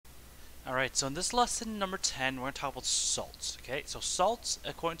Alright, so in this lesson number 10, we're going to talk about salts. Okay, so salts,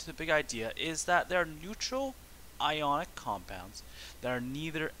 according to the big idea, is that they're neutral ionic compounds that are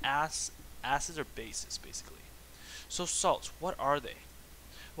neither acids or bases, basically. So salts, what are they?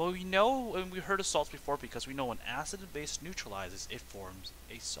 Well, we know, and we heard of salts before because we know when acid and base neutralizes, it forms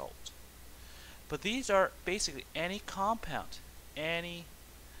a salt. But these are basically any compound, any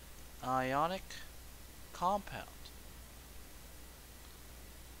ionic compound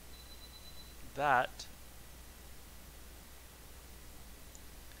that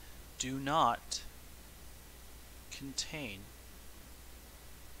do not contain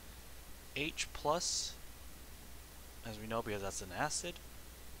H plus, as we know because that's an acid,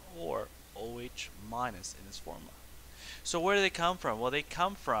 or OH minus in this formula. So where do they come from? Well, they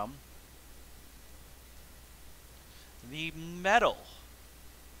come from the metal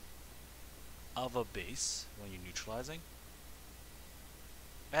of a base when you're neutralizing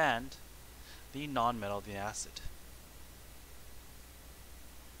and the nonmetal of the acid.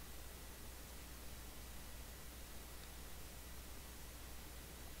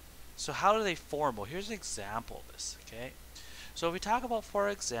 So how do they form? Well, here's an example of this, okay? So if we talk about, for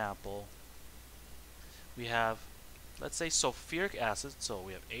example, we have, let's say, sulfuric acid, so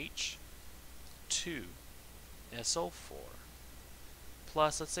we have H2SO4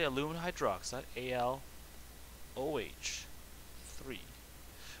 plus, let's say, aluminum hydroxide, AlOH3.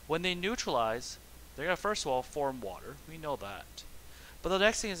 When they neutralize, they're going to first of all form water. We know that. But the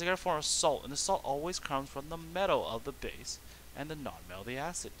next thing is they're going to form a salt, and the salt always comes from the metal of the base and the nonmetal of the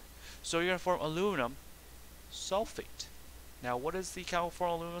acid. So you're going to form aluminum sulfate. Now, what is the chemical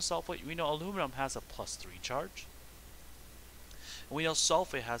formula of aluminum sulfate? We know aluminum has a +3 charge, and we know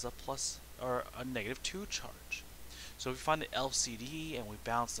sulfate has a plus or a -2 charge. So if we find the LCD and we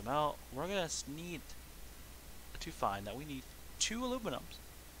balance them out, we're going to need to find that we need 2 aluminums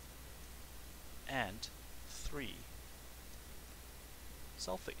and 3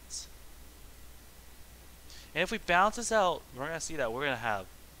 sulfates. And if we balance this out, we're going to see that we're going to have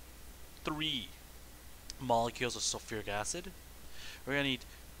 3 molecules of sulfuric acid. We're going to need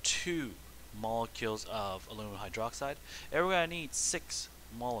 2 molecules of aluminum hydroxide, and we're going to need 6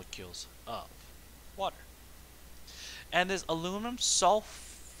 molecules of water. And this aluminum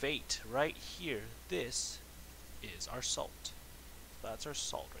sulfate right here, this is our salt. That's our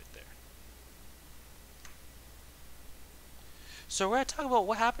salt right there. So we're going to talk about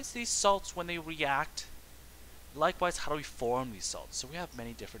what happens to these salts when they react. Likewise, how do we form these salts? So we have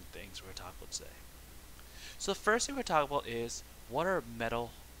many different things we're going to talk about today. So the first thing we're going to talk about is what are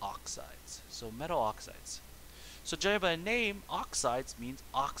metal oxides? So metal oxides. So generally by the name, oxides means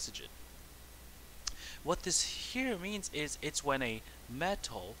oxygen. What this here means is it's when a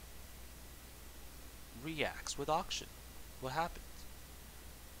metal reacts with oxygen. What happens?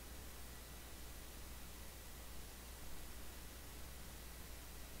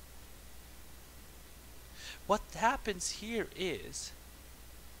 What happens here is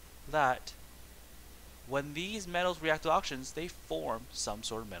that when these metals react with oxygens, they form some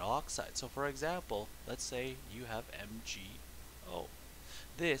sort of metal oxide. So for example, let's say you have MgO.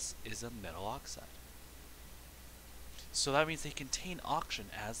 This is a metal oxide. So that means they contain oxygen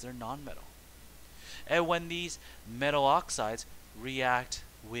as their nonmetal. And when these metal oxides react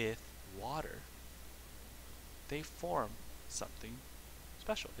with water, they form something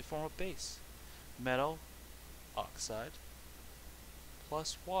special. They form a base. Metal oxide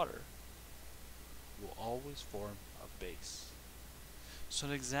plus water will always form a base. So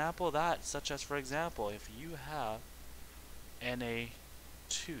an example of that, such as for example, if you have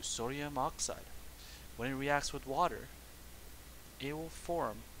Na2, sodium oxide, when it reacts with water, it will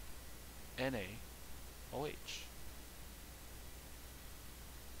form NaOH.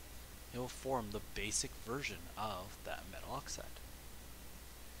 It will form the basic version of that metal oxide.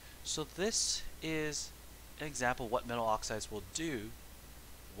 So this is an example of what metal oxides will do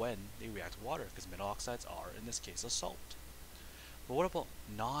when they react with water, because metal oxides are, in this case, a salt. But what about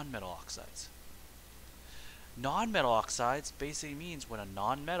non-metal oxides? Non-metal oxides basically means when a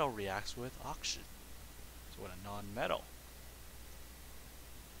non-metal reacts with oxygen. So when a non-metal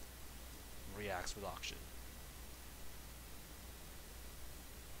reacts with oxygen.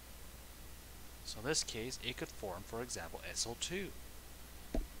 So in this case, it could form, for example, SO2.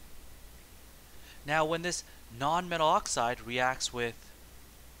 Now when this non-metal oxide reacts with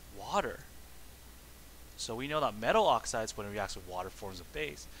water, so we know that metal oxides, when it reacts with water, forms a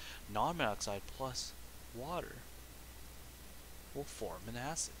base. Non-metal oxide plus water will form an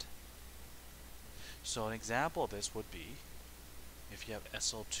acid. So an example of this would be if you have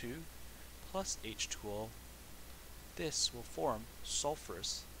SO2 plus H2O, this will form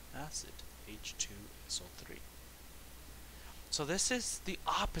sulfurous acid, H2SO3. So this is the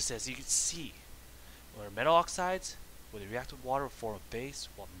opposite, as you can see. Where metal oxides, when they react with water, will form a base,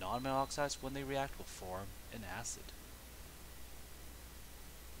 while non-metal oxides, when they react, will form an acid.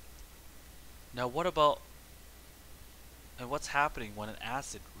 Now what's happening when an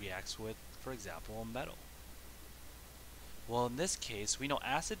acid reacts with, for example, a metal? Well, in this case, we know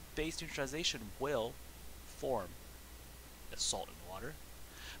acid-base neutralization will form a salt in water.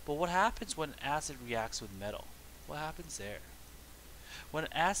 But what happens when acid reacts with metal? What happens there? When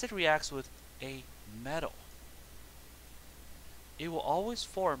acid reacts with a metal, it will always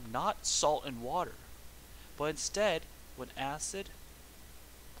form not salt and water, but instead, when acid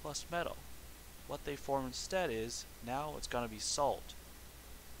plus metal, what they form instead is, now it's going to be salt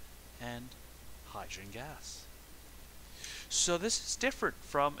and hydrogen gas. So this is different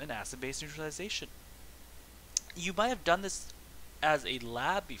from an acid-base neutralization. You might have done this as a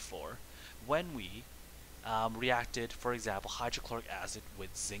lab before when we reacted, for example, hydrochloric acid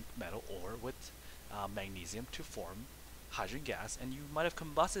with zinc metal or with magnesium to form hydrogen gas, and you might have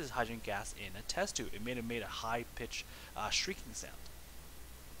combusted this hydrogen gas in a test tube. It may have made a high-pitched shrieking sound.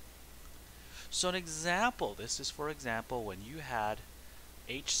 So an example, this is for example when you had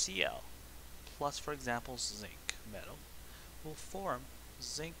HCl plus, for example, zinc metal will form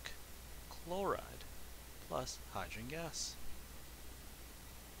zinc chloride plus hydrogen gas.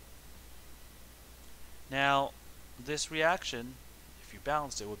 Now, this reaction, if you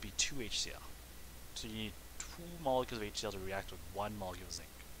balanced it, would be 2 HCl. So you need 2 molecules of HCl to react with 1 molecule of zinc.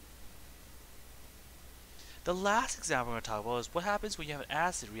 The last example we're going to talk about is what happens when you have an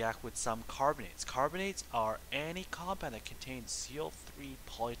acid react with some carbonates. Carbonates are any compound that contains Cl3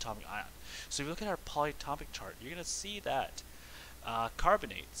 polyatomic ion. So if you look at our polyatomic chart, you're going to see that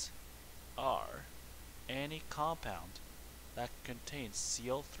carbonates are any compound that contains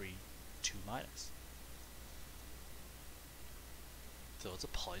Cl3 2-. So it's a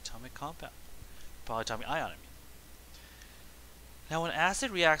polyatomic compound. Polyatomic ion, I mean. Now when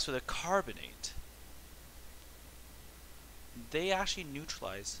acid reacts with a carbonate, they actually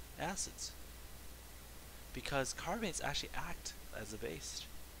neutralize acids because carbonates actually act as a base.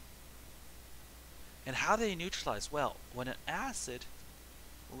 And how do they neutralize? Well, when an acid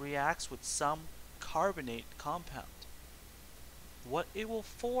reacts with some carbonate compound, what it will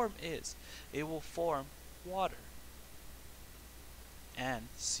form is, it will form water and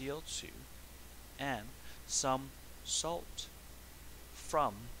Cl2 and some salt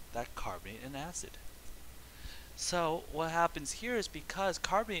from that carbonate and acid. So what happens here is, because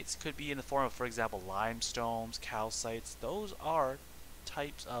carbonates could be in the form of, for example, limestones, calcites, those are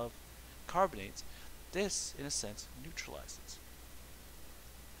types of carbonates, this in a sense neutralizes.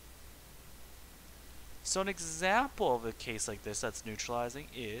 So an example of a case like this that's neutralizing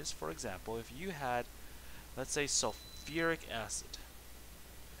is, for example, if you had, let's say, sulfuric acid.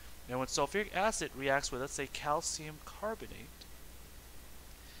 Now when sulfuric acid reacts with, let's say, calcium carbonate,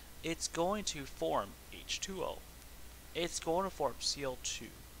 it's going to form H2O. It's going to form Cl2.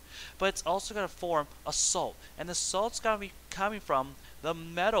 But it's also going to form a salt. And the salt's going to be coming from the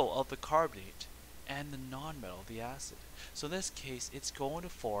metal of the carbonate and the non-metal of the acid. So in this case, it's going to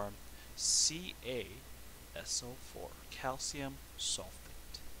form CaSO4, calcium sulfate.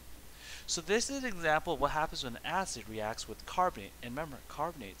 So this is an example of what happens when an acid reacts with carbonate. And remember,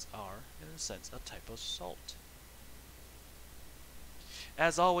 carbonates are, in a sense, a type of salt.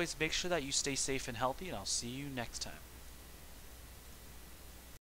 As always, make sure that you stay safe and healthy, and I'll see you next time.